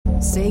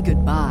Say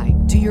goodbye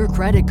to your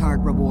credit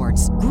card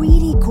rewards.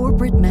 Greedy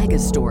corporate mega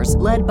stores,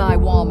 led by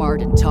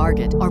Walmart and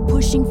Target, are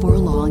pushing for a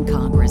law in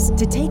Congress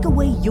to take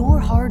away your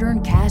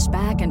hard-earned cash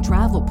back and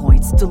travel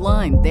points to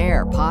line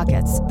their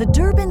pockets. The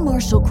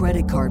Durbin-Marshall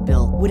credit card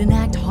bill would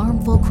enact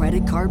harmful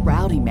credit card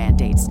routing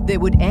mandates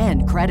that would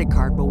end credit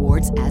card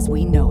rewards as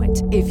we know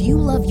it. If you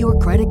love your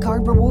credit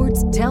card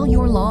rewards, tell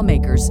your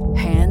lawmakers,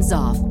 hands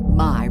off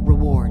my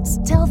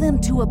rewards. Tell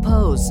them to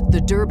oppose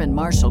the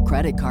Durbin-Marshall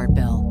credit card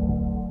bill.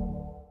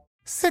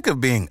 Sick of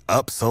being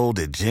upsold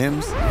at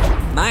gyms?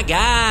 My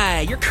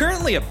guy, you're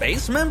currently a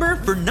base member?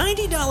 For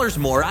 $90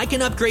 more, I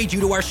can upgrade you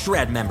to our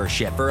Shred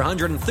membership. For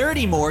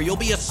 $130 more, you'll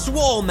be a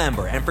Swole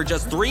member. And for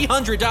just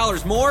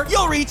 $300 more,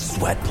 you'll reach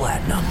Sweat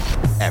Platinum.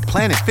 At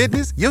Planet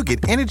Fitness, you'll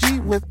get energy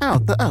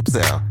without the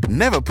upsell.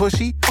 Never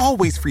pushy,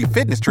 always free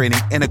fitness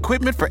training and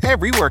equipment for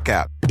every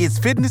workout. It's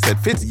fitness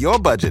that fits your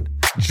budget.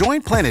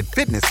 Join Planet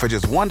Fitness for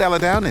just $1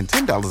 down and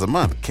 $10 a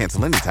month.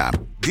 Cancel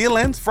anytime. Deal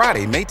ends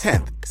Friday, May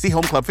 10th. See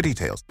Home Club for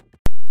details.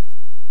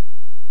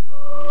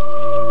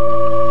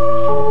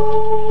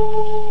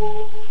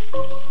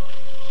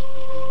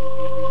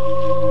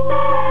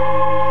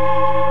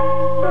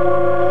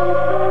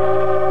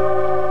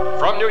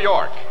 From New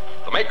York,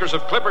 the makers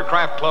of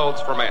Clippercraft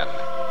clothes for men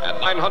and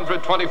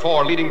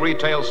 924 leading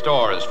retail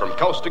stores from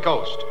coast to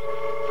coast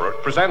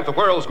present the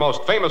world's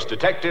most famous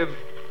detective,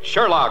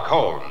 Sherlock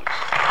Holmes.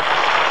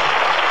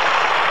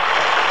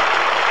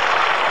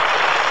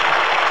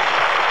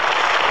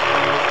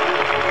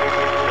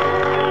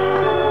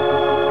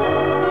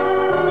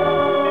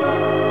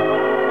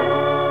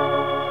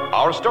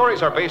 Our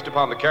stories are based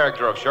upon the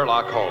character of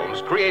Sherlock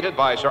Holmes, created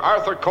by Sir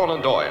Arthur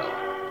Conan Doyle.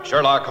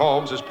 Sherlock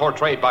Holmes is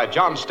portrayed by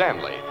John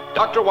Stanley,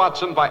 Dr.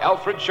 Watson by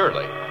Alfred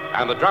Shirley,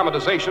 and the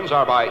dramatizations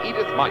are by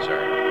Edith Meiser.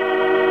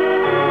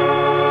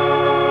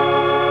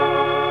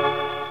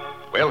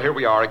 Well, here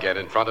we are again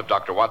in front of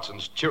Dr.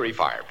 Watson's cheery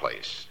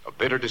fireplace. A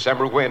bitter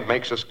December wind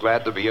makes us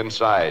glad to be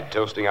inside,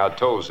 toasting our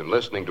toes and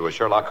listening to a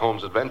Sherlock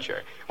Holmes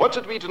adventure. What's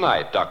it be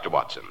tonight, Dr.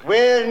 Watson?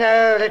 Well,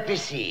 now, let me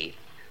see.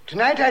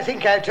 Tonight, I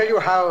think I'll tell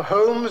you how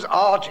Holmes'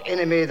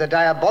 arch-enemy, the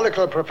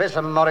diabolical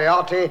Professor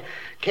Moriarty,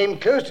 came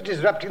close to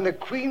disrupting the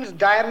Queen's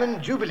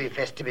Diamond Jubilee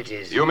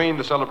festivities. You mean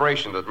the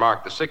celebration that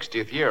marked the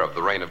 60th year of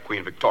the reign of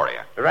Queen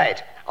Victoria?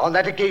 Right. On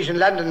that occasion,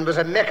 London was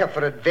a mecca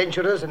for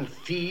adventurers and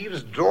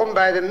thieves, drawn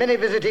by the many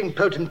visiting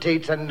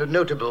potentates and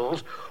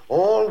notables,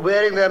 all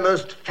wearing their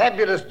most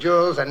fabulous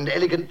jewels and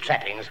elegant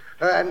trappings.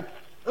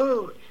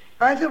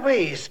 By the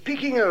way,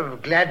 speaking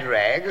of glad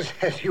rags,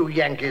 as you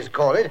Yankees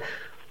call it,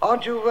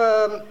 aren't you,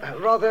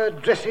 rather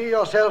dressy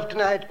yourself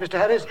tonight, Mr.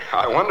 Harris?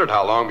 I wondered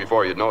how long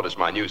before you'd notice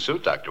my new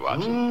suit, Dr.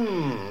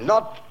 Watson.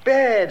 Not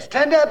bad.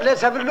 Stand up,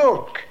 let's have a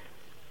look.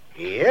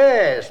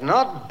 Yes,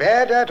 not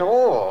bad at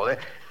all.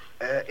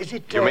 Is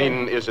it... You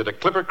mean, is it a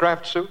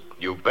Clippercraft suit?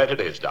 You bet it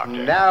is, Doctor.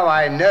 Now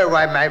I know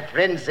why my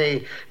friends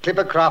say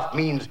Clippercraft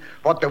means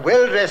what the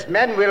well-dressed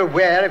man will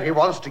wear if he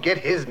wants to get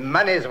his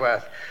money's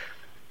worth.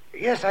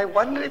 Yes, I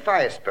wonder if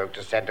I spoke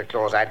to Santa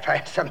Claus, I'd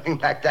find something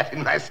like that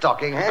in my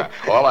stocking, eh?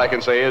 All I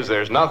can say is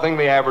there's nothing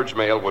the average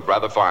male would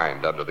rather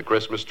find under the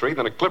Christmas tree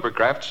than a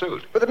Clippercraft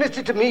suit. But the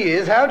mystery to me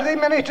is, how do they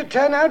manage to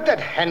turn out that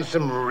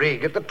handsome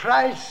rig at the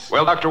price?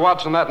 Well, Dr.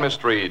 Watson, that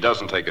mystery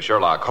doesn't take a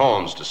Sherlock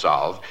Holmes to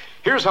solve.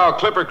 Here's how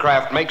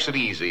Clippercraft makes it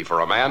easy for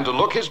a man to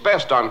look his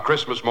best on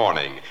Christmas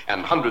morning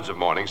and hundreds of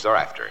mornings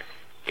thereafter.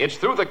 It's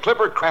through the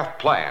Clippercraft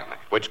plan,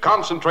 which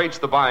concentrates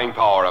the buying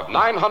power of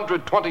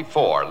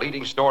 924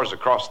 leading stores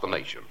across the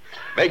nation,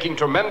 making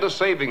tremendous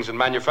savings in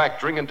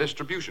manufacturing and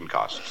distribution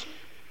costs.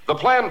 The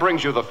plan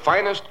brings you the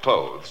finest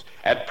clothes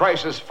at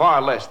prices far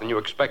less than you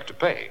expect to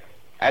pay,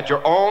 at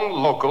your own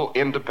local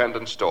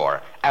independent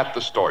store, at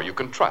the store you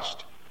can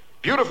trust.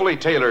 Beautifully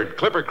tailored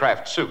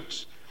Clippercraft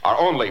suits are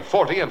only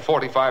 $40 and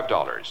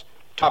 $45.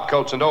 Top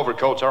coats and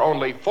overcoats are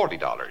only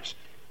 $40.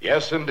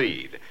 Yes,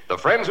 indeed. The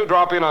friends who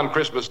drop in on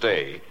Christmas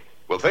Day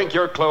will think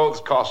your clothes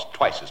cost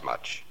twice as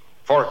much.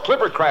 For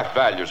Clippercraft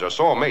values are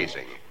so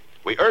amazing,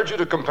 we urge you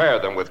to compare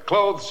them with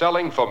clothes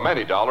selling for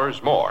many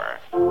dollars more.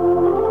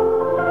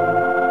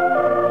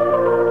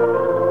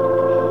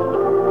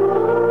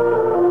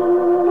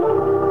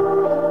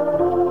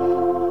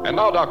 And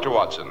now, Dr.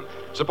 Watson,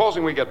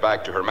 supposing we get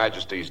back to Her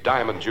Majesty's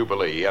Diamond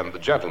Jubilee and the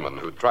gentleman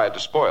who tried to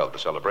spoil the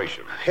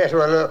celebration. Yes,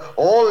 well,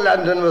 all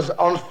London was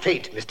on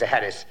fete, Mr.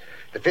 Harris.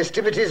 The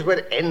festivities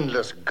were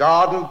endless.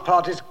 Garden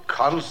parties,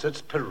 concerts,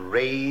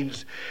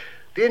 parades.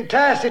 The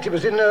entire city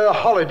was in a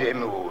holiday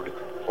mood.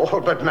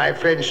 All but my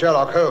friend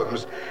Sherlock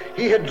Holmes.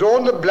 He had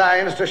drawn the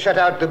blinds to shut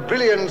out the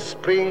brilliant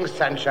spring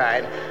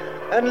sunshine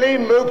and lay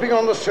moping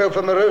on the sofa,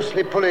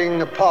 morosely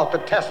pulling apart the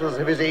tassels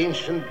of his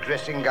ancient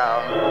dressing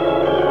gown.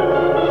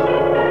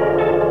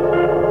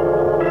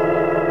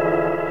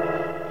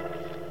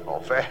 Oh,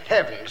 for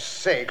heaven's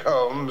sake,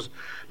 Holmes,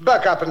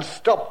 buck up and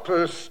stop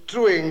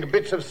strewing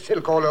bits of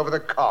silk all over the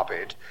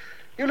carpet.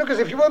 You look as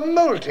if you were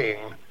molting.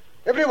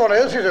 Everyone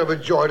else is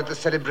overjoyed at the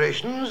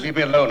celebrations. Leave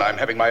me alone. I'm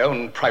having my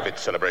own private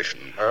celebration.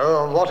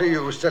 Oh, what are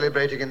you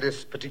celebrating in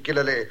this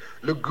particularly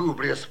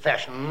lugubrious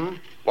fashion?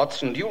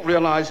 Watson, do you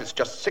realize it's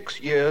just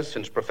 6 years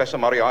since Professor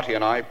Moriarty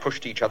and I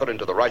pushed each other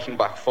into the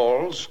Reichenbach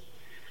Falls?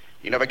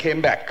 He never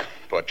came back,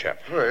 poor chap.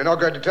 Well, you're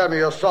not going to tell me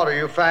you're sorry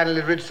you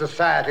finally rid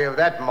society of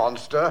that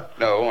monster?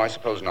 No, I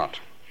suppose not.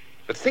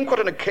 But think what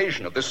an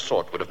occasion of this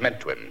sort would have meant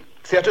to him.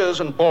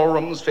 Theaters and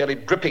ballrooms fairly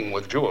dripping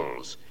with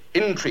jewels.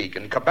 Intrigue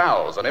and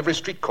cabals on every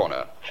street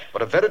corner.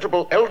 What a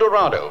veritable El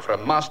Dorado for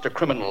a master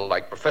criminal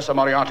like Professor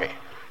Moriarty.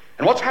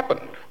 And what's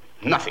happened?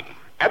 Nothing.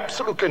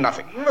 Absolutely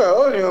nothing.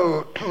 Well,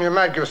 you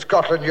might give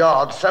Scotland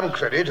Yard some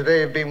credit.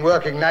 They've been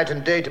working night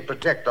and day to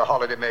protect the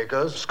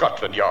holidaymakers.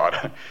 Scotland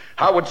Yard?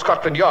 How would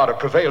Scotland Yard have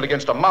prevailed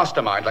against a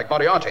mastermind like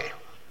Moriarty?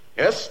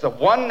 Yes, the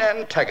one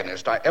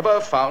antagonist I ever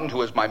found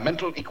who is my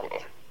mental equal.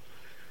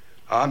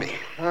 Army.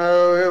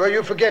 Oh, well,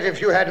 you forget if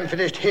you hadn't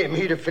finished him,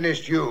 he'd have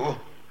finished you.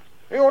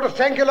 You ought to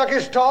thank your lucky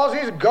stars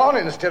he's gone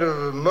instead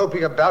of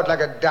moping about like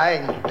a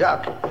dying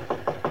duck.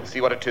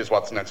 See what it is,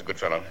 Watson. That's a good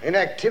fellow.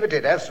 Inactivity,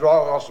 that's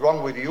what's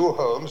wrong with you,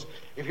 Holmes.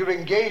 If you're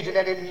engaged in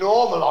any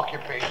normal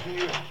occupation,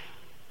 you...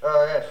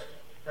 Oh, yes.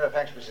 Oh,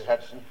 thanks, Mrs.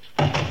 Hudson.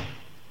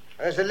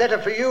 There's a letter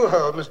for you,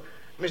 Holmes.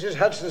 Mrs.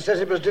 Hudson says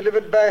it was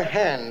delivered by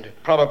hand.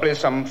 Probably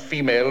some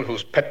female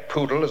whose pet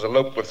poodle has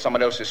eloped with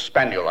someone else's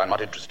spaniel. I'm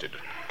not interested.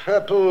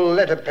 Purple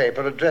letter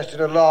paper addressed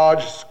in a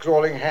large,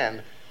 scrawling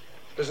hand.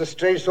 There's a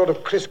strange sort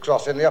of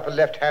crisscross in the upper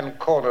left-hand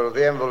corner of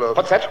the envelope.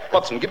 What's that?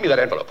 Watson, give me that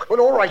envelope. Well,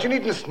 all right, you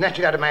needn't snatch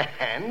it out of my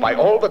hand. By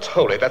all that's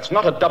holy, that's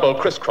not a double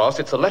crisscross,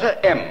 it's a letter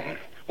M.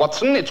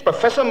 Watson, it's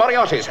Professor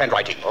Moriarty's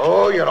handwriting.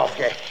 Oh, you're off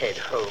your head,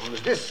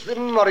 Holmes. This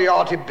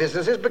Moriarty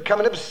business has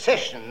become an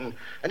obsession,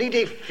 an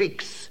idée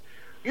fixe.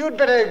 You'd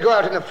better go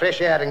out in the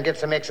fresh air and get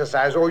some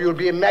exercise, or you'll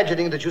be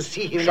imagining that you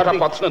see him... Shut up,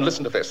 Watson, and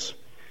listen to this.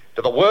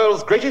 To the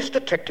world's greatest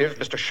detective,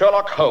 Mr.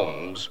 Sherlock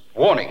Holmes,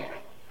 warning.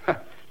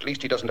 At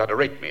least he doesn't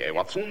underrate me,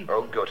 Watson?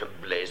 Oh, go to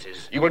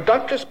blazes. You will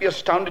doubtless be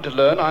astounded to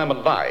learn I am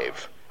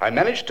alive. I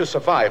managed to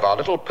survive our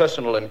little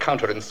personal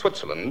encounter in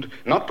Switzerland,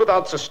 not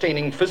without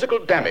sustaining physical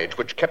damage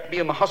which kept me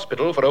in the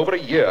hospital for over a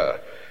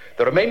year.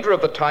 The remainder of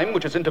the time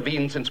which has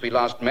intervened since we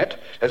last met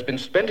has been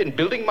spent in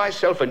building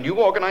myself a new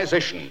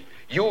organization.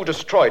 You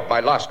destroyed my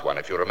last one,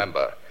 if you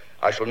remember.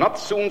 I shall not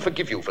soon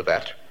forgive you for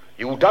that.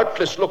 You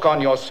doubtless look on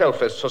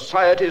yourself as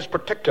society's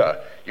protector.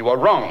 You are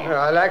wrong.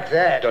 I like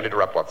that. Don't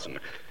interrupt, Watson.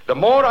 The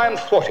more I am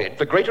thwarted,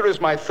 the greater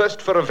is my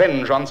thirst for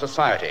revenge on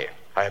society.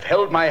 I have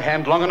held my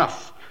hand long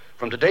enough.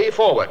 From today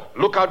forward,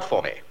 look out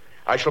for me.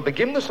 I shall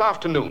begin this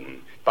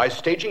afternoon by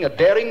staging a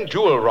daring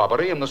jewel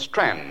robbery in the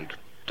Strand.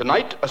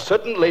 Tonight, a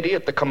certain lady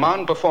at the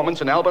Command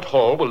performance in Albert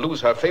Hall will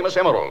lose her famous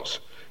emeralds.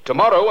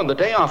 Tomorrow and the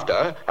day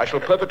after, I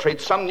shall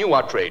perpetrate some new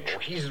outrage.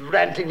 He's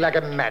ranting like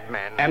a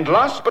madman. And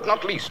last but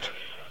not least,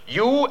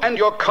 you and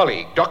your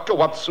colleague, Dr.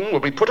 Watson, will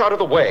be put out of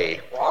the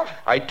way. What?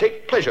 I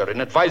take pleasure in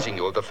advising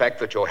you of the fact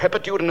that your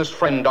hepatudinous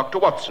friend, Dr.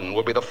 Watson,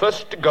 will be the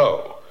first to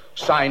go.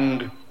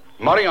 Signed,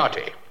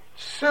 Moriarty.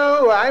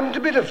 So I'm to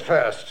be the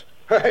first.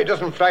 It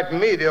doesn't frighten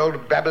me, the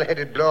old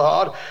babble-headed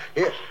blowhard.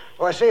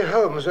 Oh, I say,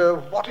 Holmes,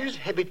 what is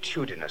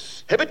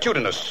hepatudinous?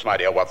 Hepatudinous, my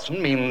dear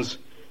Watson, means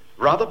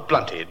rather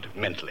blunted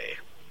mentally.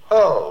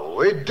 Oh,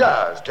 it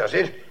does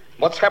it?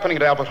 What's happening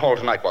at Albert Hall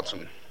tonight,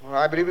 Watson? Well,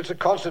 I believe it's a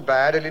concert by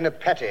Adelina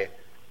Patti.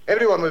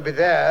 Everyone will be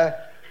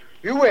there.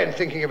 You weren't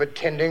thinking of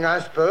attending, I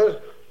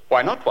suppose.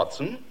 Why not,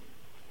 Watson?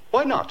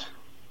 Why not?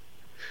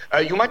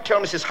 You might tell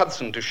Mrs.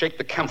 Hudson to shake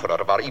the camphor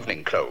out of our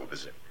evening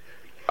clothes.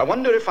 I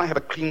wonder if I have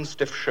a clean,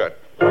 stiff shirt.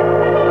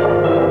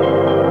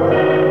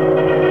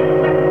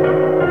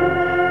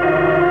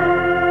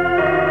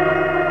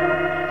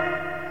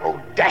 Oh,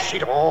 dash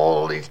it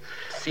all, these...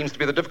 Seems to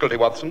be the difficulty,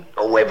 Watson.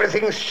 Oh,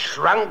 everything's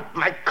shrunk.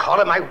 My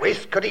collar, my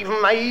waistcoat,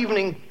 even my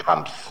evening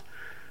pumps.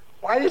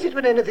 Why is it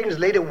when anything's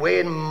laid away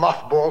in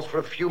mothballs for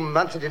a few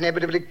months, it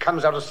inevitably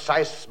comes out a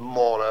size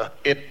smaller?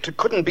 It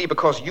couldn't be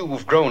because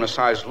you've grown a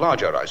size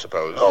larger, I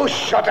suppose. Oh,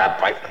 shut up.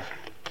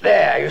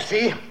 There, you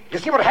see? You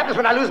see what happens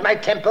when I lose my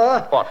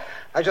temper? What?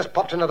 I just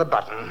popped another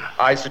button.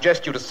 I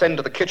suggest you descend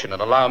to the kitchen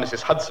and allow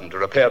Mrs. Hudson to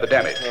repair the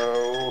damage.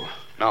 Oh.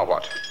 Now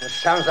what? This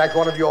sounds like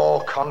one of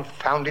your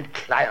confounded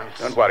clients.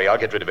 Don't worry, I'll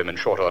get rid of him in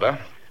short order.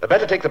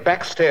 Better take the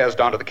back stairs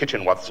down to the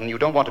kitchen, Watson. You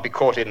don't want to be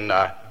caught in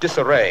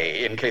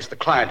disarray in case the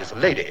client is a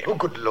lady. Oh,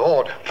 good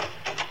Lord.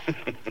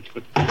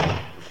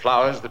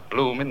 Flowers that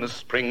bloom in the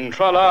spring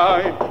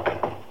twilight.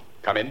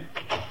 Come in.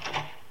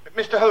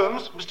 Mr.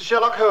 Holmes, Mr.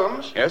 Sherlock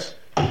Holmes. Yes?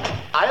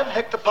 I am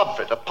Hector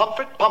Pomfret, of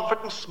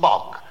Pomfret and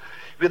Smog.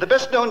 We're the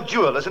best-known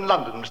jewelers in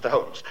London, Mr.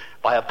 Holmes.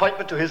 By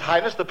appointment to His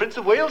Highness the Prince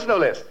of Wales, no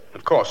less.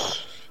 Of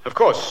course.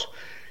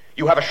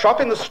 You have a shop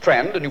in the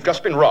Strand and you've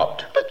just been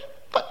robbed. But,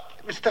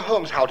 Mr.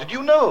 Holmes, how did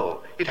you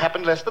know? It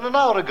happened less than an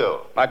hour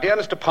ago. My dear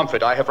Mr.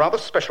 Pomfret, I have rather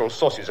special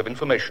sources of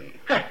information.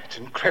 It's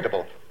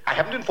incredible. I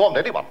haven't informed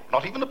anyone,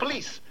 not even the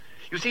police.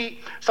 You see,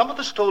 some of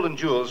the stolen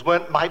jewels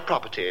weren't my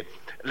property.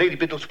 Lady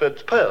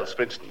Biddlesford's pearls,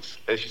 for instance.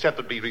 She said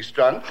they'd be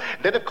restrung.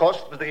 Then, of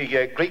course,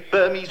 the great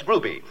Burmese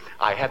ruby.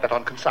 I had that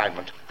on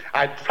consignment.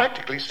 I'd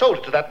practically sold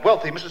it to that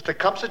wealthy Mrs.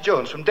 Tecumseh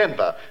Jones from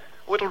Denver.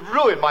 Oh, it'll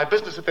ruin my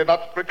business if they're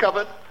not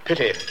recovered.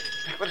 Pity.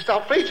 But it's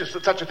outrageous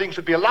that such a thing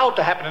should be allowed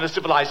to happen in a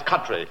civilized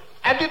country.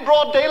 And in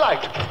broad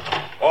daylight.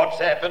 What's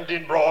happened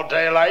in broad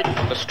daylight?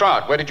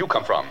 Lestrade, where did you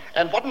come from?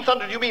 And what in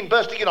thunder do you mean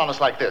bursting in on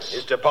us like this?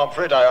 Mr.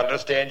 Pomfret, I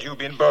understand you've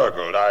been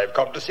burgled. I've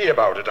come to see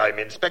about it. I'm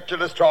Inspector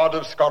Lestrade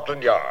of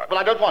Scotland Yard. Well,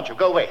 I don't want you.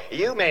 Go away.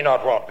 You may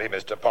not want me,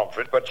 Mr.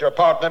 Pomfret, but your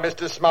partner,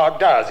 Mr. Smog,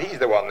 does. He's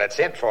the one that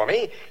sent for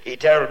me. He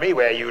told me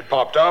where you'd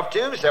popped off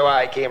to, so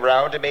I came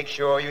round to make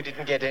sure you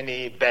didn't get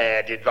any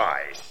bad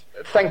advice.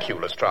 Thank you,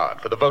 Lestrade,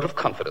 for the vote of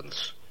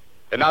confidence.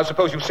 And now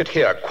suppose you sit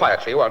here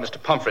quietly while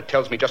Mr. Pomfret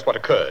tells me just what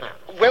occurred.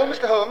 Well,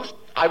 Mr. Holmes,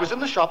 I was in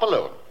the shop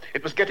alone.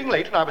 It was getting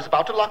late and I was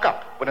about to lock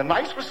up when a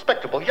nice,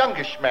 respectable,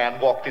 youngish man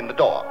walked in the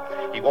door.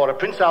 He wore a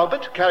Prince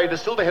Albert, carried a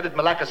silver-headed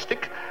Malacca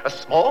stick, a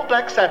small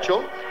black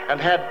satchel, and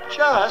had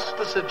just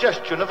the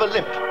suggestion of a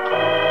limp.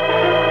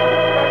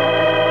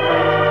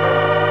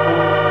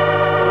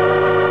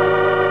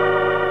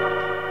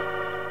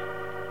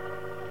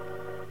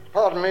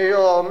 Pardon me,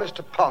 you're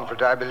Mr.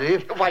 Pomfret, I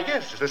believe. Why,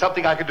 yes. Is there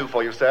something I can do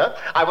for you, sir?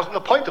 I was on the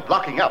point of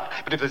locking up,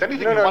 but if there's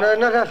anything No,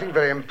 nothing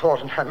very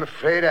important, I'm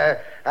afraid.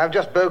 I've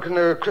just broken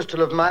the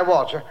crystal of my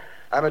watch.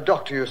 I'm a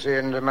doctor, you see,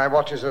 and my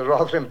watch is a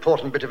rather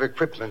important bit of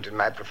equipment in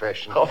my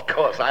profession. Of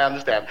course, I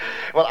understand.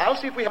 Well, I'll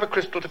see if we have a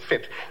crystal to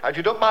fit. If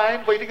you don't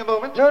mind waiting a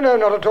moment? No,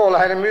 not at all.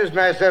 I'd amused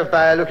myself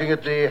by looking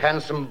at the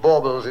handsome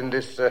baubles in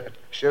this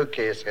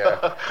showcase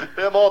here.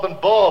 They're more than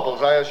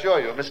baubles, I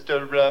assure you,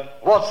 Mr.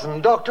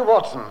 Watson, Dr.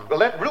 Watson. Well,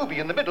 that ruby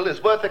in the middle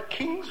is worth a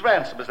king's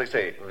ransom, as they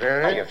say.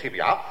 Really? Oh, yes, here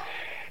we are.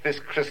 This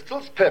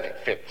crystal's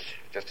perfect fit.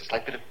 Just a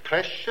slight bit of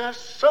pressure,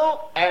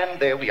 so, and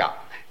there we are.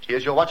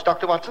 Here's your watch,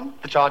 Dr. Watson.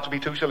 The charge will be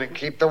 2 shillings.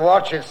 Keep the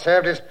watch. It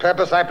served its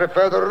purpose. I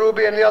prefer the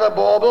ruby and the other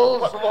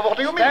baubles. What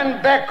do you mean?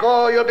 Stand back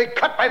or you'll be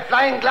cut by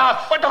flying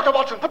glass. Why, Dr.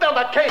 Watson, put down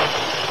that cane.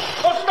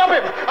 Oh, stop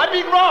him. I'm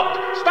being robbed.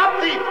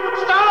 Stop, thief.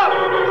 Stop.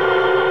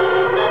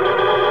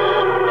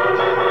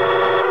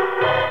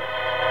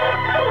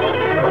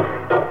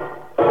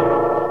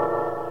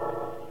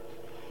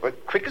 Well,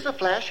 quick as a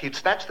flash, he'd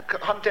snatched the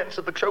contents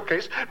of the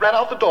showcase, ran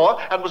out the door,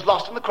 and was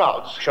lost in the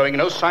crowds. Showing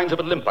no signs of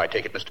a limp, I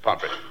take it, Mr.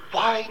 Pomfret.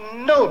 Why,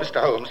 no, Mr.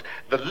 Holmes.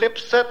 The limp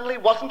certainly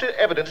wasn't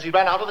evident as he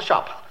ran out of the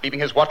shop. Leaving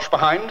his watch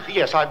behind?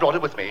 Yes, I brought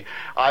it with me.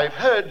 I've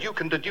heard you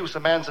can deduce a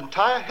man's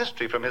entire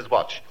history from his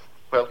watch.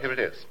 Well, here it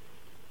is.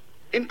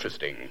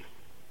 Interesting.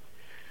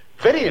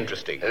 Very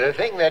interesting. The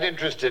thing that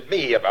interested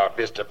me about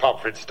Mr.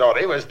 Pomfret's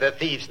story was the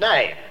thief's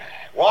name.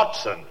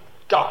 Watson.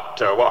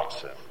 Dr.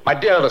 Watson. My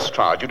dear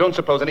Lestrade, you don't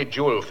suppose any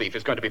jewel thief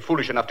is going to be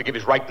foolish enough to give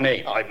his right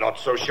name? I'm not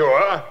so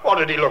sure. What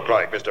did he look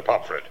like, Mr.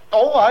 Pomfret?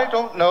 Oh, I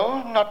don't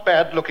know. Not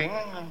bad looking.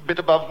 A bit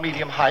above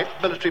medium height.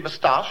 Military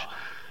moustache.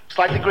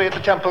 Slightly grey at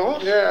the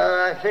temples.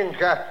 Yeah, I think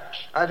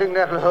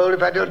that'll hold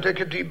if I don't take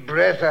a deep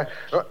breath.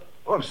 Oh,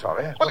 I'm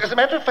sorry. Well, as a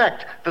matter of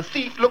fact, the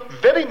thief looked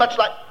very much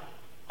like...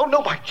 Oh,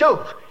 no, by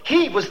Jove.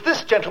 He was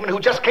this gentleman who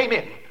just came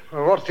in.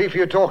 Well, what thief are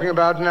you talking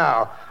about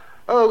now?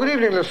 Oh, good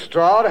evening,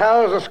 Lestrade.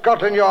 How's the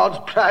Scotland Yard's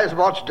prize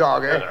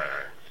watchdog, eh?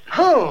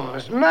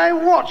 Holmes, my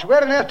watch.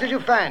 Where on earth did you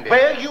find it?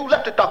 Where you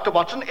left it, Dr.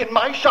 Watson, in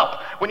my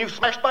shop, when you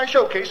smashed my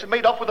showcase and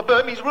made off with a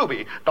Burmese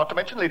ruby, not to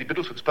mention Lady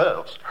Biddlesford's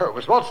pearls.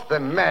 Holmes, what's the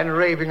man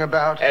raving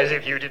about? As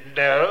if you didn't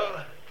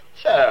know.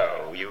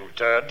 So, you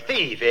turned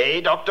thief, eh,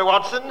 Dr.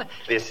 Watson?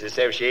 This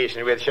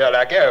association with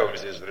Sherlock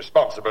Holmes is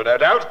responsible, no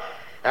doubt.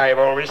 I've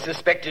always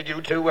suspected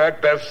you two work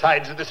both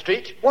sides of the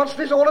street. What's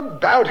this all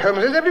about, Holmes?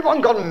 Has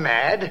everyone gone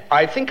mad?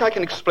 I think I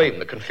can explain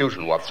the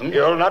confusion, Watson.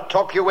 You'll not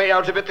talk your way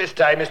out of it this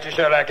time, Mr.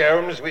 Sherlock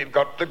Holmes. We've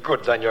got the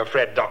goods on your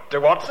friend,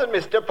 Dr. Watson.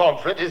 Mr.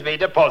 Pomfret has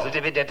made a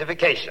positive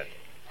identification.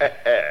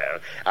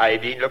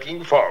 I've been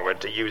looking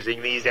forward to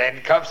using these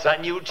handcuffs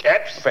on you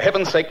chaps. For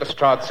heaven's sake,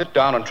 Lestrade, sit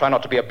down and try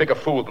not to be a bigger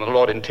fool than the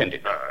Lord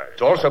intended.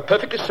 It's also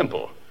perfectly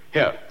simple.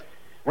 Here,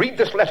 read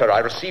this letter I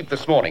received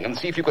this morning and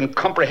see if you can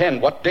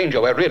comprehend what danger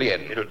we're really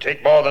in. It'll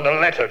take more than a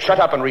letter. Shut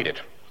up and read it.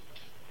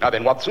 Now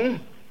then, Watson,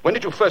 when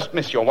did you first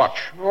miss your watch?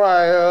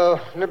 Why,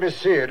 let me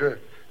see it.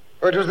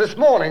 It was this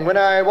morning when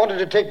I wanted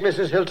to take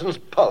Mrs. Hilton's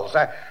pulse.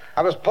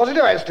 I was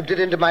positive I slipped it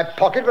into my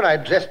pocket when I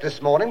dressed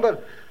this morning,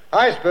 but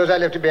I suppose I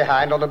left it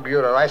behind on the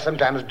bureau. I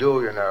sometimes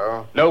do, you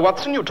know. No,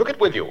 Watson, you took it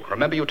with you.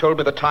 Remember you told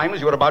me the time as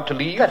you were about to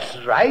leave? That's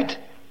right.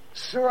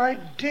 So I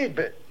did,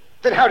 but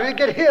then how did it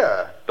get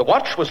here? The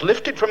watch was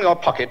lifted from your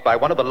pocket by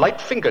one of the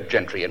light-fingered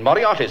gentry in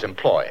Moriarty's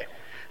employ.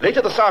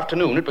 Later this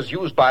afternoon, it was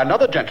used by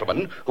another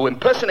gentleman who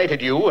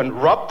impersonated you and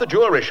robbed the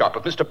jewelry shop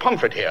of Mr.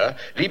 Pomfret here,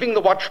 leaving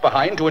the watch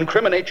behind to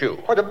incriminate you.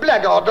 Why, the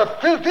blackguard, the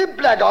filthy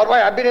blackguard.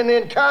 Why, I've been in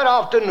the entire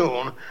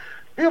afternoon.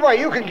 Why,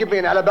 you can give me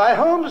an alibi,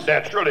 Holmes.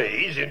 Naturally,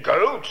 he's in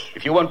cahoots.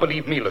 If you won't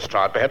believe me,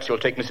 Lestrade, perhaps you'll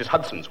take Mrs.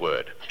 Hudson's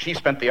word. She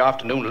spent the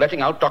afternoon letting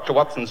out Dr.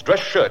 Watson's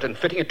dress shirt and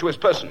fitting it to his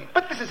person.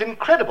 But this is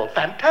incredible,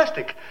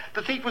 fantastic.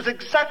 The thief was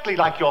exactly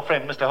like your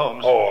friend, Mr.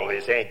 Holmes. All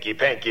this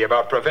hanky-panky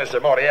about Professor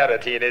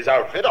Moriarty and his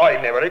outfit.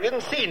 I've never even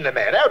seen the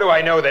man. How do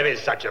I know there is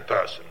such a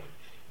person?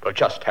 You'll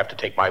just have to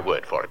take my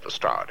word for it,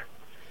 Lestrade.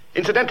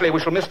 Incidentally, we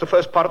shall miss the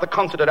first part of the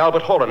concert at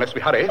Albert Hall unless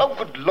we hurry. Oh,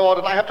 good Lord,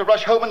 and I have to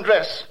rush home and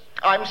dress.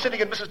 I'm sitting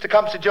in Mrs.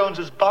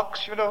 Tecumseh-Jones's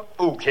box, you know.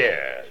 Who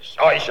cares?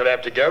 I shall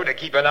have to go to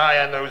keep an eye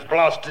on those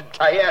blasted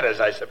tiaras,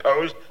 I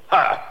suppose.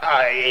 Ha!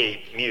 I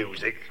hate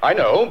music. I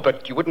know,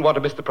 but you wouldn't want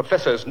to miss the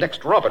professor's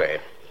next robbery.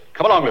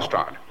 Come along,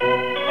 Lestrade.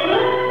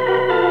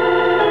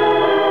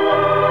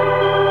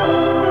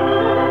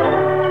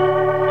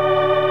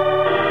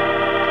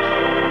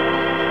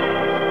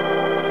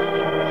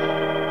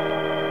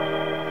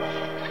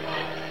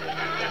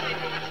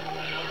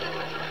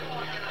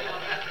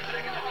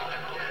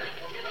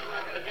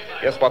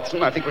 Yes,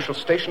 Watson, I think we shall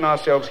station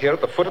ourselves here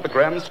at the foot of the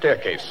grand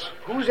staircase.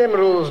 Whose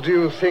emeralds do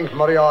you think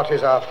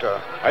Moriarty's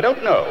after? I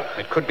don't know.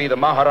 It could be the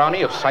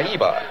Maharani of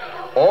Saiba,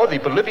 or the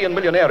Bolivian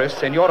millionairess,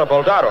 Senora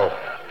Boldaro.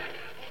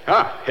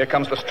 Ah, here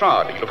comes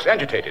Lestrade. He looks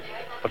agitated.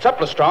 What's up,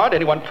 Lestrade?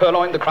 Anyone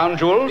purloined the crown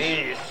jewels?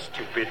 These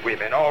stupid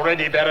women.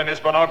 Already Baroness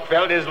von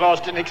Ockfeld has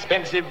lost an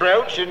expensive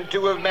brooch, and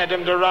 2 of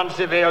Madame de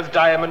Roncesvalles'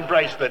 diamond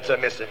bracelets are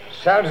missing.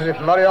 Sounds as if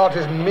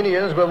Moriarty's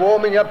minions were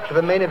warming up for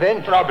the main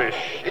event. Rubbish.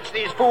 It's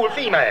these fool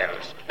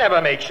females.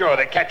 Never make sure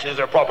the catches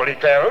are properly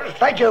closed.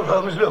 By Jove,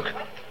 Holmes, look.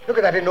 Look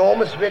at that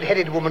enormous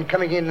red-headed woman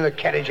coming in the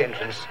carriage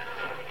entrance.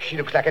 She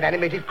looks like an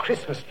animated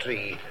Christmas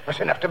tree. That's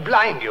enough to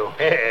blind you.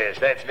 Yes,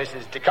 that's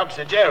Mrs.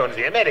 Tecumseh-Jones,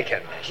 the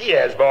American. She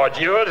has more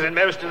jewels than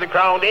most of the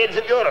crowned heads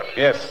of Europe.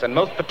 Yes, and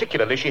most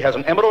particularly she has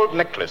an emerald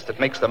necklace that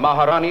makes the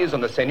Maharanis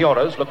and the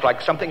Senoras look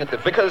like something at the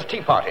vicar's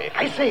tea party.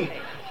 I see.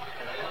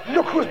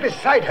 Look who's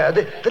beside her,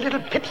 the little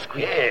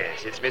pipsqueak.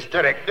 Yes, it's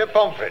Mr. Hector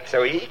Pomfret,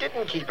 so he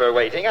didn't keep her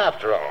waiting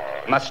after all.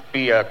 Must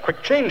be a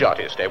quick change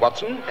artist, eh,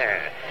 Watson?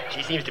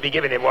 She seems to be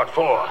giving him what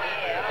for.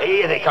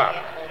 Here they come.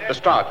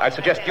 Lestrade, I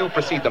suggest you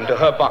precede them to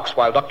her box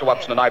while Dr.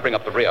 Watson and I bring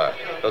up the rear.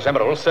 Those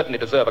emeralds certainly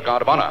deserve a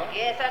guard of honor.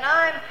 Yes, and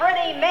I'm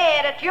pretty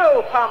mad at you,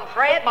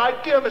 Pomfret. My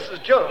dear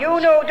Mrs. Jones. You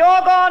knew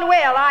doggone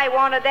well I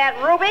wanted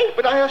that ruby.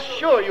 But I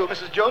assure you,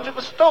 Mrs. Jones, it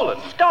was stolen.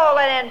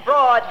 Stolen in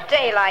broad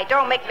daylight.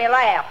 Don't make me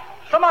laugh.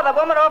 Some other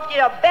woman offered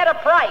you a better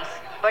price,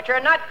 but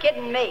you're not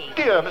kidding me.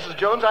 Dear Mrs.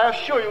 Jones, I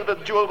assure you the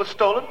jewel was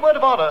stolen. Word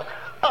of honor.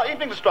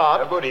 Evening,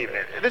 Lestrade. Good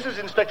evening. This is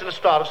Inspector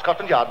Lestrade of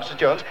Scotland Yard, Mrs.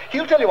 Jones.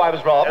 He'll tell you I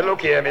was robbed.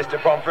 Look here, Mr.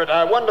 Pomfret.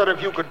 I wonder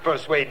if you could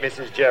persuade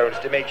Mrs. Jones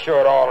to make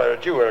sure all her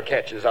jewel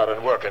catches are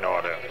in working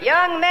order.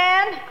 Young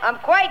man, I'm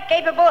quite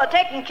capable of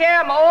taking care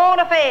of my own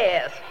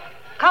affairs.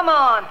 Come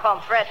on,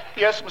 Pomfret.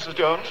 Yes, Mrs.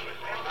 Jones.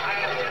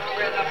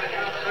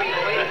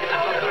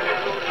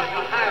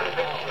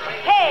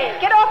 Hey,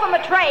 get off of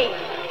my train.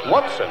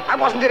 Watson? I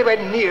wasn't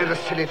anywhere near the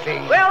silly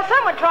thing. Well,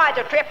 someone tried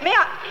to trip me.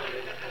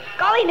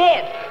 Golly,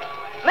 Ned.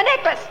 My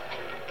necklace.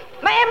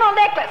 My emerald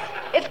necklace.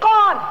 It's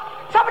gone.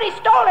 Somebody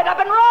stole it. I've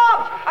been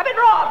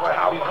robbed. Well,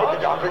 how could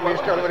the dog be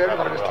stolen when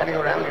everybody was standing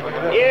around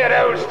him? Here,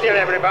 hold still,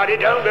 everybody.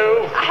 Don't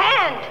move. A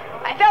hand.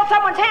 I felt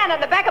someone's hand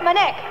on the back of my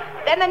neck.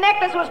 Then the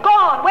necklace was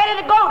gone. Where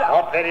did it go to?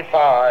 Not very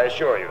far, I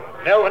assure you.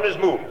 No one has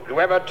moved.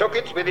 Whoever took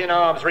it's within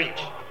arm's reach.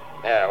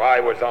 Now,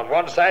 I was on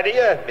one side of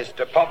you,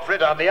 Mr.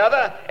 Pomfret on the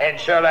other, and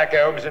Sherlock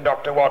Holmes and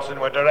Dr. Watson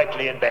were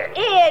directly in back.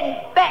 In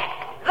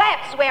back.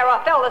 That's where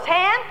I felt his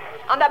hand.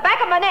 On the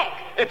back of my neck.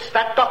 It's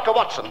that Dr.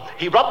 Watson.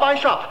 He robbed my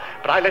shop,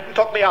 but I let him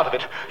talk me out of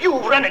it. You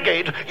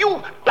renegade!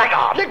 You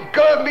blackguard! Let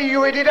go of me,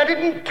 you idiot. I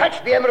didn't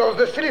touch the emeralds.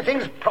 The silly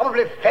things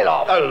probably fell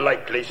off. A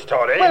likely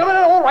story.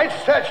 Well, all right.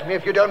 Search me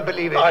if you don't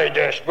believe it. I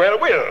dashed well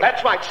will.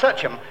 That's right,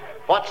 search him.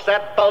 What's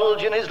that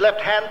bulge in his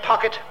left-hand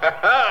pocket?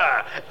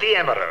 Ha! The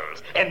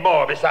emeralds, and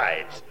more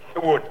besides.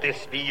 Would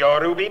this be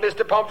your ruby,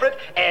 Mr. Pomfret?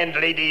 And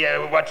Lady,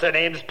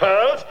 what's-her-name's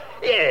pearls?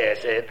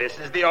 Yes, this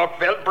is the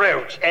Ockfeld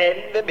brooch,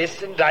 and the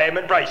missing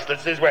diamond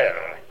bracelets as well.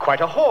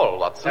 Quite a haul,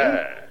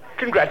 Watson.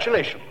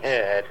 Congratulations.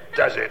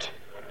 Does it?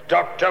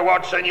 Dr.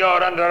 Watson,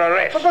 you're under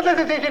arrest. But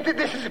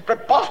this is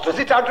preposterous.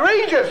 It's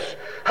outrageous.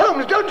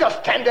 Holmes, don't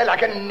just stand there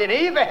like a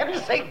ninny. For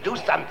heaven's sake, do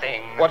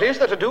something. What is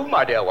there to do,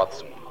 my dear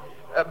Watson?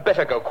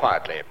 Better go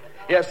quietly.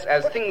 Yes,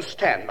 as things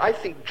stand, I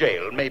think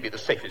jail may be the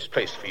safest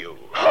place for you.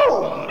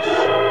 Holmes!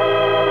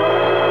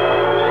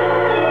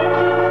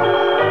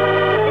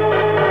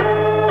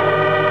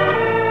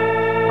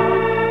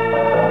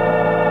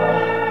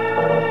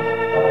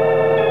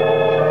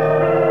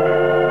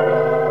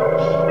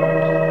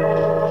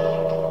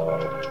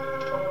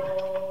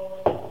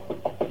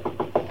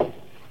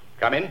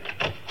 Come in.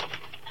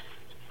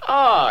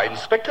 Ah,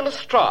 Inspector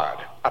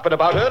Lestrade. Up and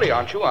about early,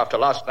 aren't you, after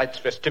last night's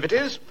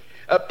festivities?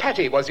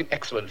 Patty was in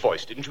excellent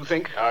voice, didn't you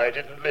think? I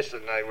didn't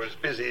listen. I was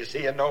busy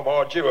seeing no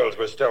more jewels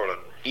were stolen.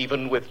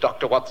 Even with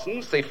Dr.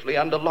 Watson safely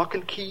under lock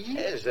and key?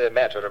 As a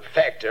matter of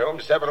fact,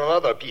 Holmes, several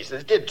other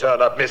pieces did turn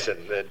up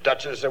missing. The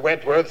Duchess of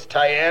Wentworth's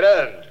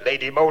tiara and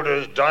Lady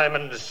Mulder's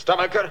diamond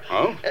stomacher.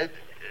 Oh?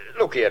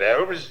 Look here,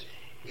 Holmes.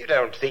 You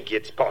don't think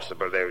it's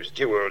possible those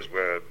jewels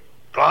were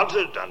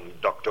planted on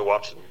Dr.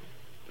 Watson?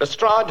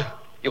 Lestrade,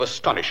 you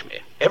astonish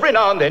me. Every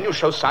now and then you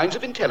show signs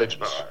of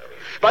intelligence.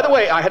 By the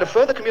way, I had a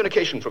further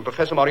communication from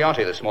Professor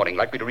Moriarty this morning.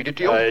 Like me to read it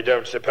to you? I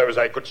don't suppose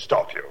I could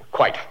stop you.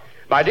 Quite.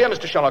 My dear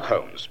Mr. Sherlock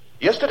Holmes,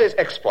 yesterday's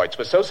exploits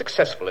were so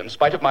successful in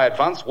spite of my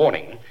advance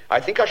warning, I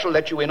think I shall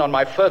let you in on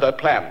my further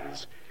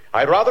plans.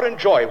 I rather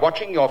enjoy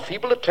watching your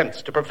feeble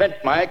attempts to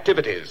prevent my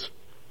activities.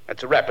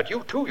 That's a rap at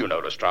you, too, you know,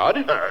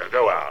 Lestrade.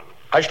 Go on.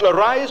 I shall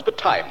arise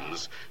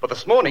betimes, but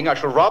this morning I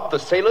shall rob the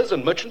Sailors'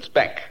 and Merchants'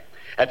 Bank.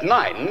 At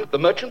 9, the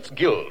Merchants'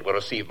 Guild will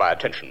receive my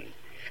attention.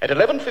 At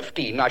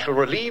 11:15, I shall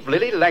relieve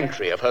Lily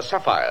Langtry of her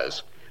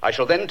sapphires. I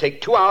shall then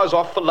take 2 hours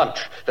off for lunch.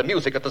 The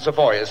music at the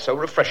Savoy is so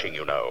refreshing,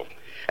 you know.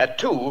 At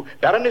 2,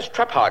 Baroness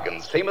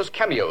Traphagen's famous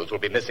cameos will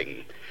be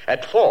missing.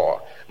 At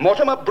 4,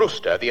 Mortimer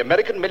Brewster, the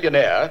American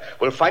millionaire,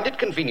 will find it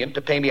convenient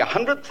to pay me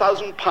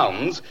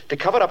 £100,000 to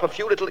cover up a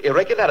few little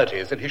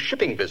irregularities in his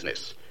shipping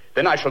business.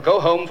 Then I shall go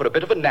home for a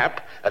bit of a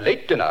nap, a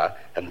late dinner,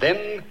 and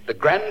then the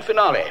grand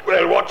finale.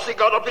 Well, what's he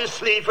got up his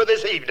sleeve for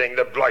this evening,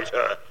 the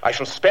blighter? I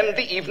shall spend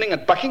the evening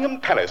at Buckingham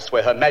Palace,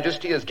 where Her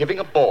Majesty is giving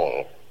a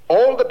ball.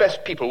 All the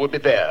best people will be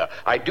there.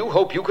 I do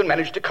hope you can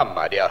manage to come,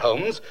 my dear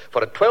Holmes,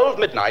 for at 12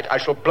 midnight I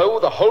shall blow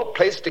the whole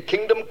place to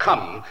kingdom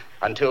come.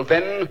 Until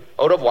then,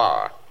 au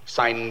revoir.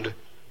 Signed,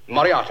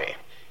 Moriarty.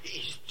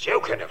 He's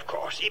joking, of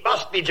course. He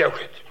must be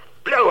joking.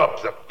 Blow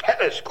up the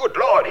palace. Good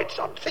Lord, it's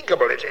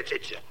unthinkable.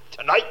 It's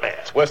a nightmare.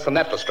 It's worse than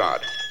that,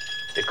 Lestrade.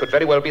 It could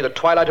very well be the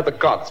twilight of the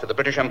gods for the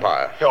British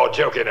Empire. You're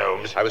joking,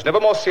 Holmes. I was never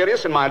more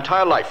serious in my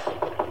entire life.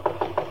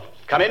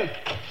 Come in.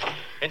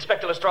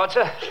 Inspector Lestrade,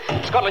 sir.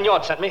 Scotland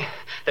Yard sent me.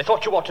 They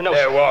thought you ought to know.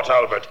 What,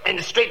 Albert?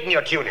 And straighten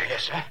your tunic.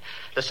 Yes, sir.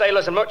 The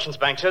Sailors' and Merchants'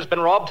 Bank, sir, has been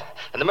robbed,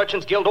 and the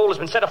Merchants' Guild Hall has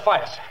been set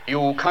afire, sir.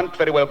 You can't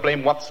very well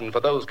blame Watson for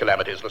those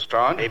calamities,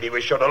 Lestrade. Maybe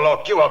we should have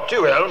locked you up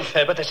too, Holmes.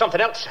 But there's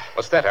something else, sir.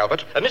 What's that,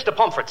 Albert? Mr.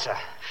 Pomfret, sir.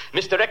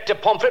 Mr. Hector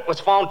Pomfret was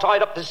found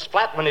tied up this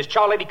flat when his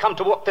charlady come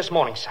to work this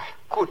morning, sir.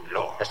 Good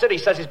Lord. The city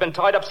says he's been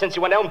tied up since he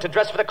went home to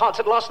dress for the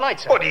concert last night,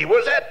 sir. But he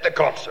was at the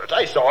concert.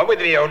 I saw him with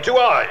my own 2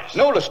 eyes.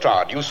 No,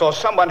 Lestrade. You saw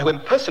someone who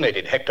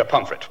impersonated Hector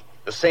Pomfret.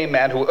 The same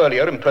man who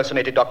earlier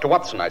impersonated Dr.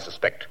 Watson, I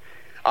suspect.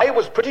 I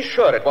was pretty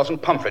sure it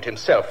wasn't Pomfret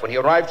himself when he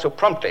arrived so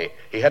promptly.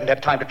 He hadn't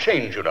had time to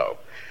change, you know.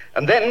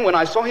 And then, when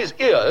I saw his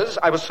ears,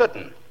 I was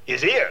certain.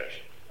 His ears?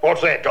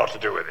 What's that got to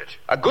do with it?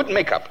 A good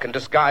makeup can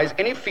disguise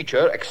any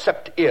feature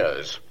except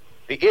ears.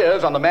 The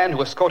ears on the man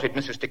who escorted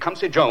Mrs.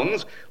 Tecumseh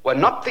Jones were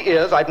not the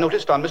ears I'd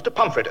noticed on Mr.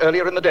 Pomfret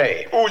earlier in the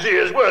day. Whose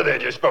ears were they,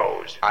 do you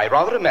suppose? I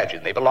rather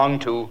imagine they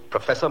belonged to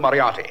Professor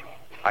Moriarty.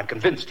 I'm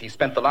convinced he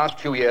spent the last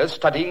few years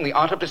studying the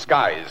art of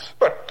disguise.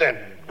 But then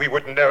we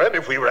wouldn't know him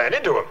if we ran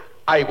into him.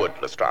 I would,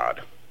 Lestrade.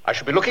 I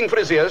shall be looking for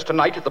his ears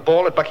tonight at the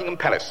ball at Buckingham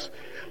Palace.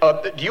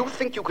 Do you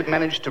think you could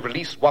manage to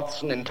release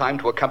Watson in time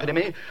to accompany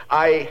me?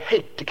 I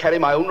hate to carry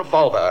my own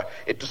revolver.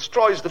 It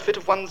destroys the fit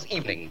of one's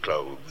evening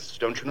clothes,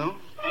 don't you know?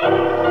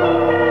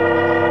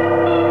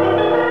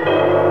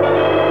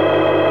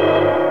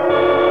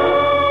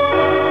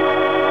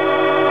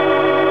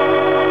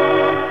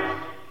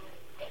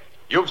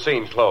 You've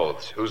seen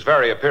clothes whose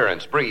very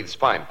appearance breathes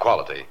fine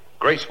quality,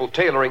 graceful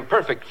tailoring,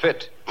 perfect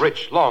fit,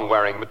 rich,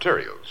 long-wearing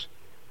materials.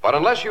 But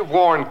unless you've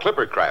worn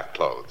Clippercraft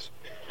clothes,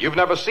 you've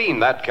never seen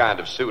that kind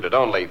of suit at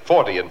only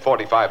 $40 and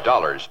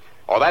 $45,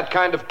 or that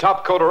kind of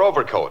topcoat or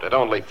overcoat at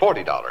only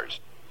 $40.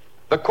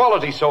 The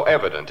quality so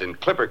evident in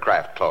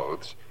Clippercraft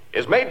clothes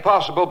is made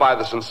possible by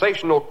the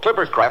sensational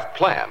Clippercraft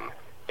Plan.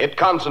 It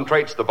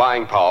concentrates the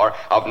buying power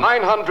of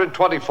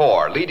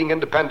 924 leading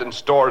independent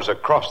stores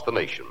across the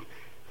nation,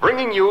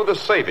 bringing you the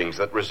savings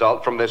that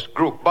result from this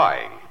group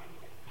buying.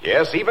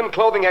 Yes, even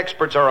clothing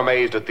experts are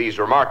amazed at these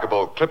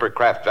remarkable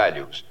Clippercraft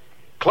values.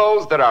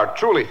 Clothes that are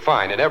truly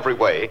fine in every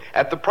way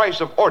at the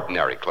price of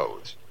ordinary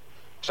clothes.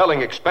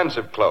 Selling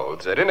expensive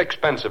clothes at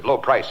inexpensive low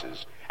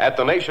prices at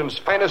the nation's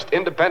finest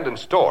independent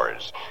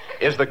stores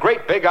is the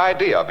great big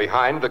idea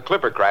behind the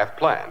Clippercraft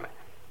Plan.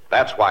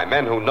 That's why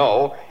men who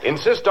know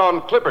insist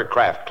on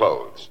Clippercraft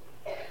clothes.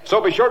 So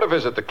be sure to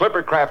visit the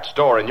Clippercraft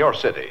store in your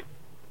city.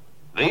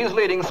 These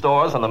leading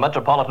stores in the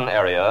metropolitan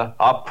area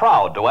are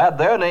proud to add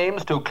their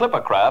names to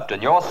Clippercraft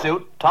in your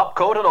suit, top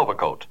coat, and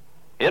overcoat.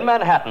 In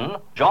Manhattan,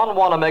 John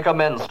Wanamaker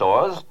Men's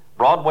Stores,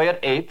 Broadway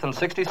at 8th and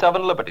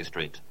 67 Liberty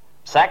Street.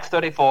 Saks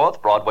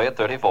 34th, Broadway at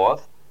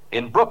 34th.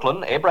 In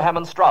Brooklyn, Abraham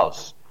and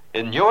Strauss.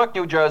 In Newark,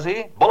 New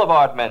Jersey,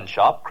 Boulevard Men's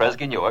Shop,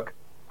 Kresge Newark.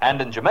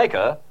 And in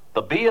Jamaica,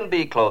 the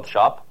B&B Clothes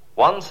Shop,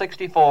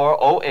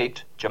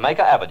 16408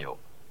 Jamaica Avenue.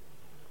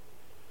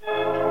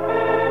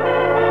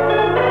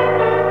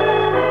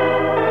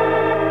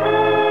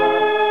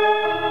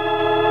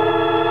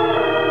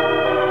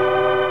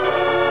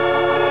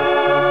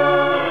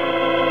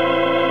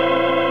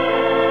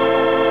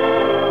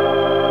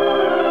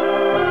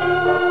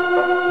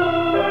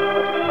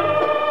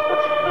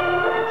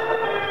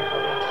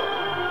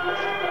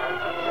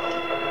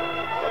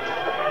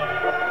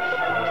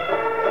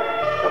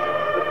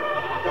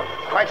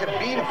 Quite a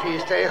bean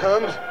feast, eh,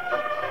 Holmes?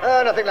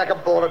 Nothing like a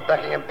ball at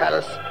Buckingham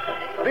Palace.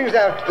 Brings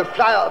out the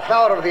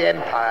flower of the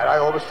empire, I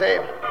always say.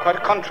 Quite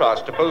a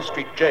contrast to Bow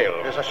Street Jail.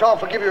 Yes, I shan't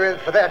forgive you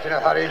for that in a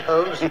hurry,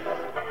 Holmes.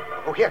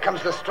 Oh, here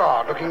comes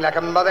Lestrade, looking like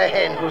a mother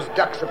hen whose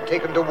ducks have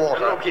taken to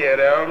water. Look here,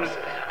 Holmes.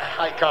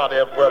 I can't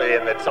help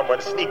worrying that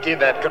someone sneaked in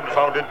that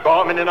confounded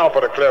bomb in an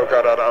opera cloak or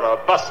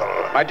a bustle.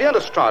 My dear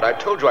Lestrade, I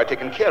told you I'd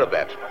taken care of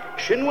that.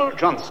 Shinwell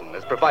Johnson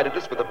has provided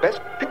us with the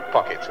best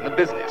pickpockets in the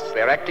business.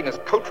 They're acting as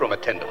coat-room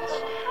attendants.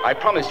 I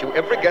promise you,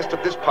 every guest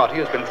of this party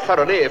has been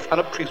thoroughly, if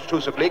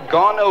unobtrusively,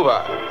 gone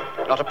over.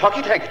 Not a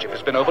pocket handkerchief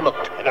has been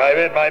overlooked. And I've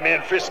had my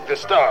men frisk the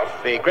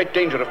staff. The great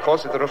danger, of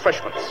course, is the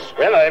refreshments.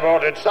 Well, I've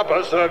ordered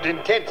supper served in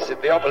tents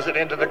at the opposite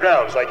end of the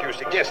grounds, like you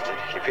suggested.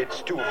 If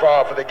it's too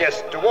far for the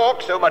guests to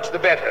walk, so much the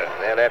better.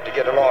 They'll have to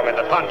get along in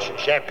the punch and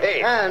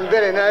champagne. And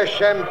very nice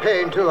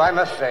champagne, too, I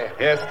must say.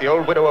 Yes, the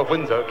old widow of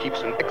Windsor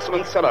keeps an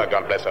excellent cellar,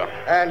 God bless her.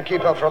 And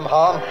keep her from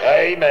harm.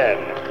 Amen.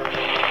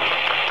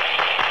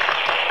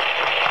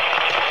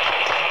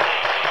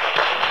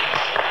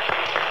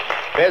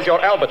 There's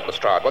your Albert,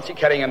 Lestrade. What's he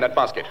carrying in that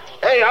basket?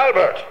 Hey,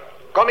 Albert.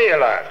 Come here,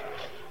 lad.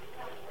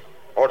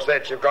 What's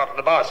that you've got in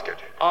the basket?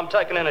 I'm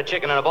taking in a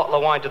chicken and a bottle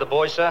of wine to the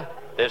boys, sir.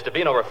 There's to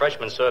be no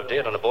refreshments served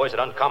here, and the boys are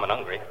uncommon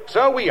hungry.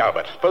 So we,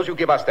 Albert. Suppose you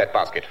give us that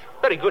basket.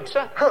 Very good,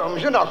 sir.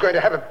 Holmes, you're not going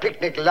to have a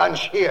picnic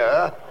lunch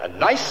here. A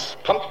nice,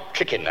 plump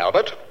chicken,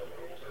 Albert.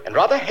 And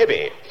rather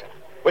heavy.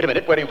 Wait a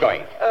minute, where are you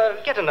going?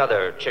 Get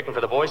another chicken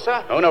for the boys,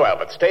 sir. Oh, no,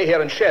 Albert. Stay here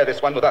and share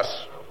this one with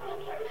us.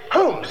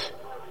 Holmes,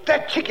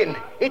 that chicken,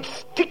 it's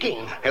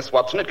sticking. Yes,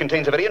 Watson, it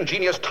contains a very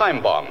ingenious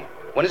time bomb.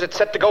 When is it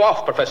set to go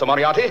off, Professor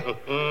Moriarty?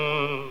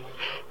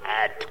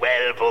 At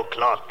 12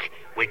 o'clock,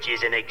 which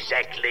is in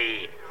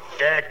exactly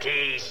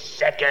 30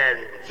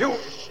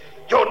 seconds.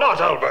 You're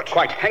not, Albert.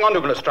 Quite. Hang on to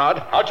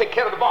Lestrade. I'll take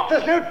care of the bomb.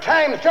 There's no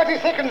time. 30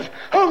 seconds.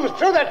 Holmes,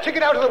 throw that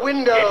chicken out of the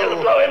window.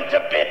 It'll blow him to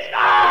bits.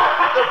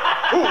 The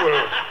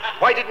fool.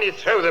 Why didn't he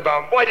throw the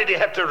bomb? Why did he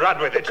have to run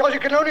with it? Because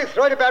you can only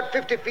throw it about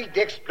 50 feet.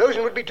 The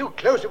explosion would be too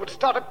close. It would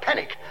start a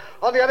panic.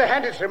 On the other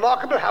hand, it's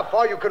remarkable how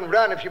far you can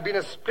run if you've been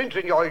a splinter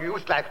in your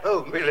youth like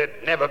Holmes. Will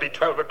it never be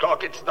 12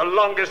 o'clock? It's the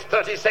longest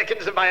 30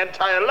 seconds of my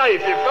entire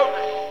life.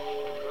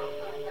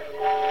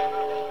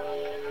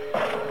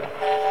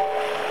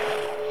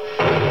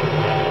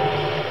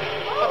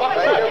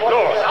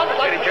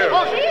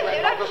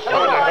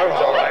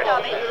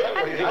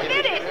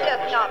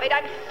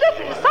 I'm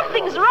certain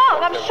something's wrong.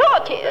 I'm sure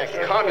it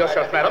is. Calm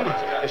yourself, madam.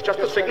 It's just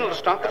the signal to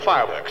start the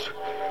fireworks.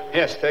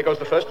 Yes, there goes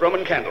the first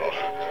Roman candle.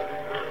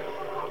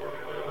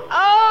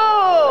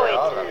 Oh,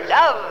 it's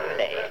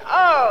lovely.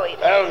 Oh,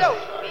 it's so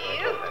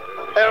beautiful.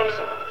 Holmes,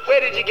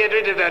 where did you get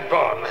rid of that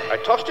bomb? I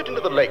tossed it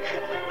into the lake.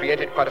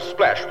 Created quite a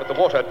splash, but the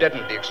water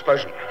deadened the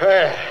explosion.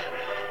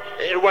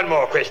 One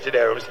more question,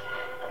 Holmes.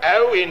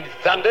 How in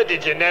thunder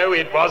did you know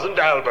it wasn't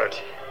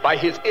Albert? By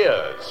his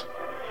ears.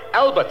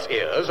 Albert's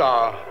ears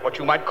are what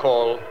you might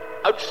call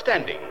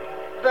outstanding.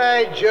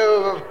 By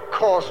Jove, of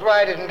course.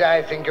 Why didn't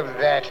I think of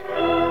that?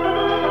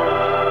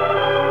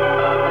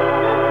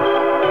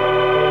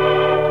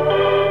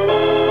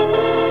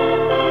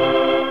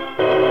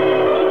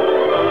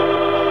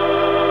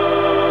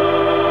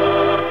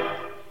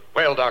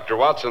 Well, Dr.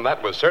 Watson,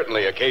 that was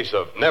certainly a case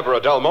of never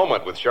a dull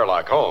moment with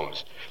Sherlock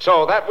Holmes.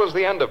 So that was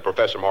the end of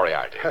Professor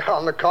Moriarty.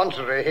 On the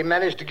contrary, he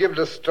managed to give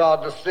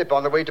Lestrade the slip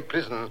on the way to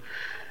prison.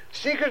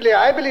 Secretly,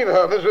 I believe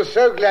Holmes was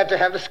so glad to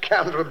have the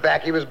scoundrel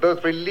back, he was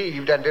both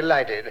relieved and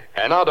delighted.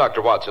 And now,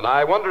 Dr. Watson,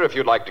 I wonder if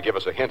you'd like to give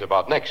us a hint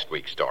about next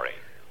week's story.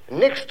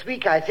 Next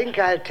week, I think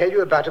I'll tell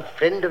you about a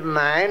friend of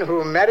mine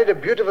who married a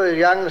beautiful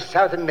young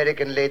South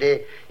American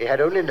lady he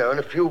had only known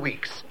a few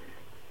weeks.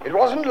 It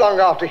wasn't long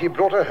after he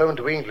brought her home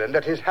to England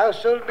that his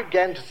household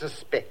began to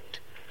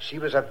suspect she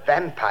was a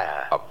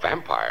vampire. A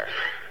vampire?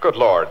 Good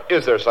Lord,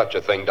 is there such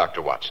a thing,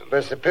 Dr. Watson?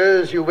 Well,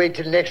 suppose you wait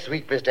till next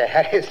week, Mr.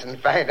 Harris, and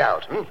find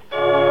out,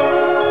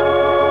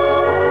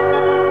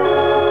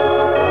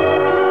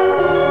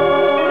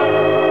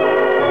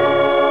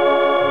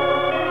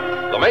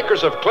 The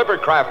makers of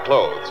Clippercraft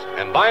clothes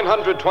and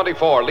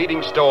 924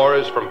 leading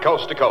stores from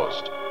coast to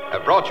coast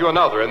have brought you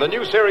another in the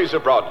new series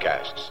of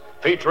broadcasts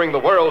featuring the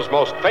world's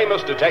most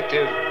famous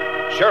detective,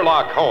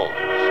 Sherlock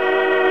Holmes.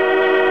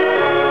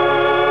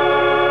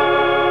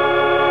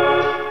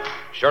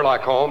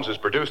 Sherlock Holmes is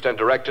produced and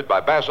directed by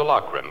Basil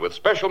Lochran with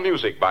special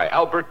music by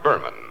Albert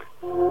Berman.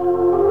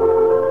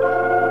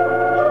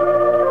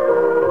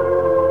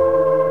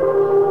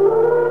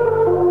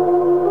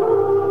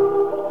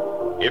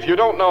 If you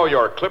don't know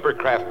your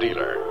Clippercraft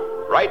dealer,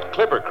 write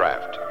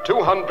Clippercraft,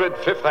 200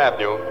 Fifth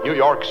Avenue, New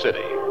York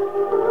City.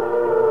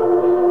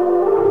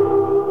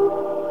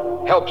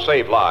 Help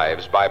save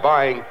lives by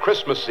buying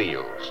Christmas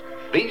seals.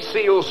 These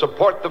seals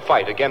support the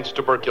fight against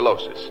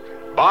tuberculosis.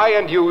 Buy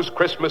and use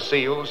Christmas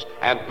seals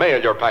and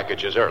mail your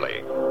packages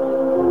early.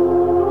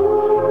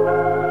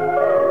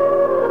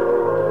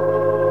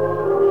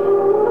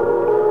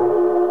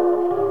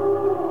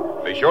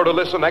 Be sure to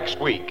listen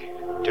next week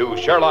to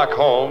Sherlock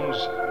Holmes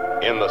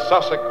in the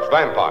Sussex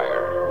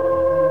Vampire.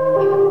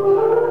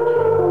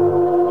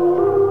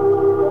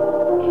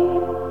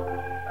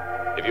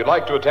 If you'd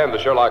like to attend the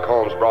Sherlock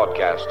Holmes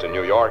broadcasts in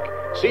New York,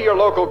 see your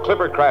local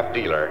Clippercraft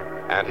dealer,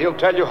 and he'll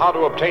tell you how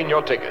to obtain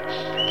your tickets.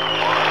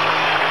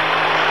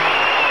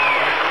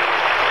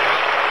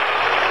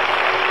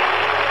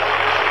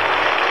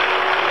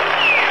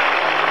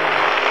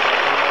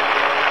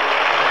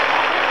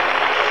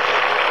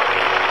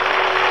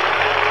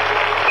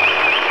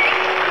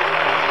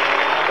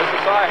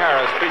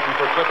 Harris speaking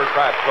for Clipper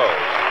Craft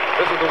Clothes.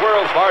 This is the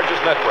world's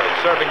largest network,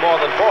 serving more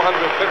than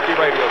 450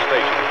 radio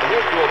stations, the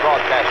Mutual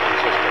Broadcasting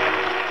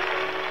System.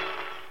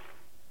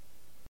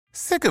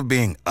 Sick of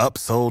being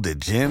upsold at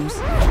gyms?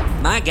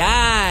 My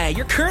guy,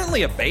 you're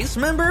currently a base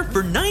member?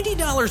 For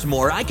 $90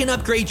 more, I can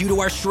upgrade you to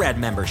our Shred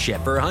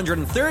membership. For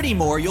 $130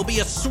 more, you'll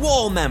be a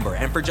Swole member.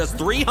 And for just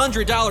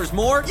 $300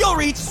 more, you'll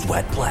reach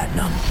Sweat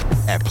Platinum.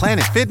 At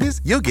Planet Fitness,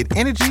 you'll get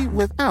energy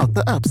without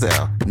the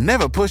upsell.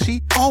 Never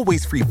pushy,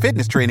 always free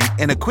fitness training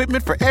and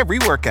equipment for every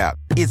workout.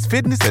 It's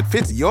fitness that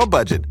fits your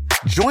budget.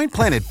 Join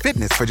Planet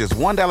Fitness for just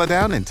 $1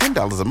 down and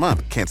 $10 a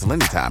month. Cancel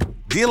anytime.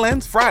 Deal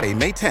ends Friday,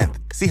 May 10th.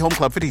 See Home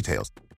Club for details.